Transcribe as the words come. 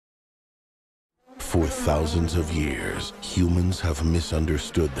For thousands of years, humans have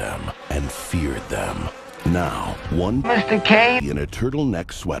misunderstood them and feared them. Now, one Mr. Kane in a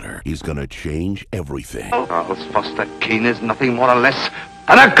turtleneck sweater is gonna change everything. Charles Foster Kane is nothing more or less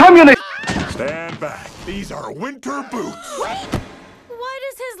than a communist! Stand back. These are winter boots. Wait! Why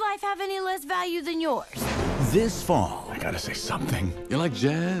does his life have any less value than yours? This fall, I gotta say something. You like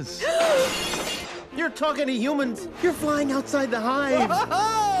jazz? You're talking to humans. You're flying outside the hive.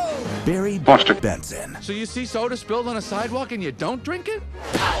 Barry Foster Benson So you see soda spilled on a sidewalk and you don't drink it?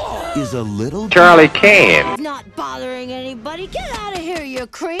 is a little Charlie Kane. Not bothering anybody. Get out of here, you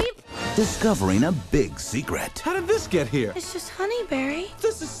creep! discovering a big secret. How did this get here? It's just honey, Barry.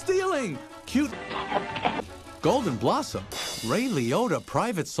 This is stealing. Cute. Golden Blossom. Ray Liotta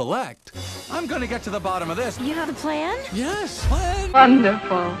Private Select. I'm gonna get to the bottom of this. You have a plan? Yes, plan.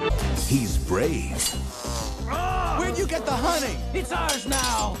 Wonderful. He's brave. Where'd you get the honey? It's ours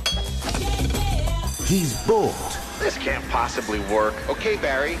now. He's bold. This can't possibly work. Okay,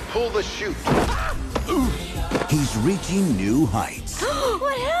 Barry, pull the chute. He's reaching new heights.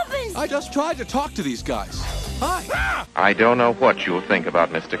 What happened? I just tried to talk to these guys. Hi. I don't know what you'll think about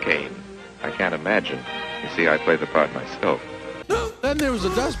Mr. Kane. I can't imagine. You see, I played the part myself. Then there was a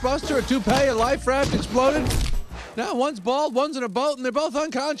dustbuster, a toupee, a life raft exploded. Now one's bald, one's in a boat, and they're both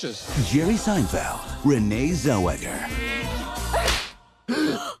unconscious. Jerry Seinfeld, Renee Zellweger.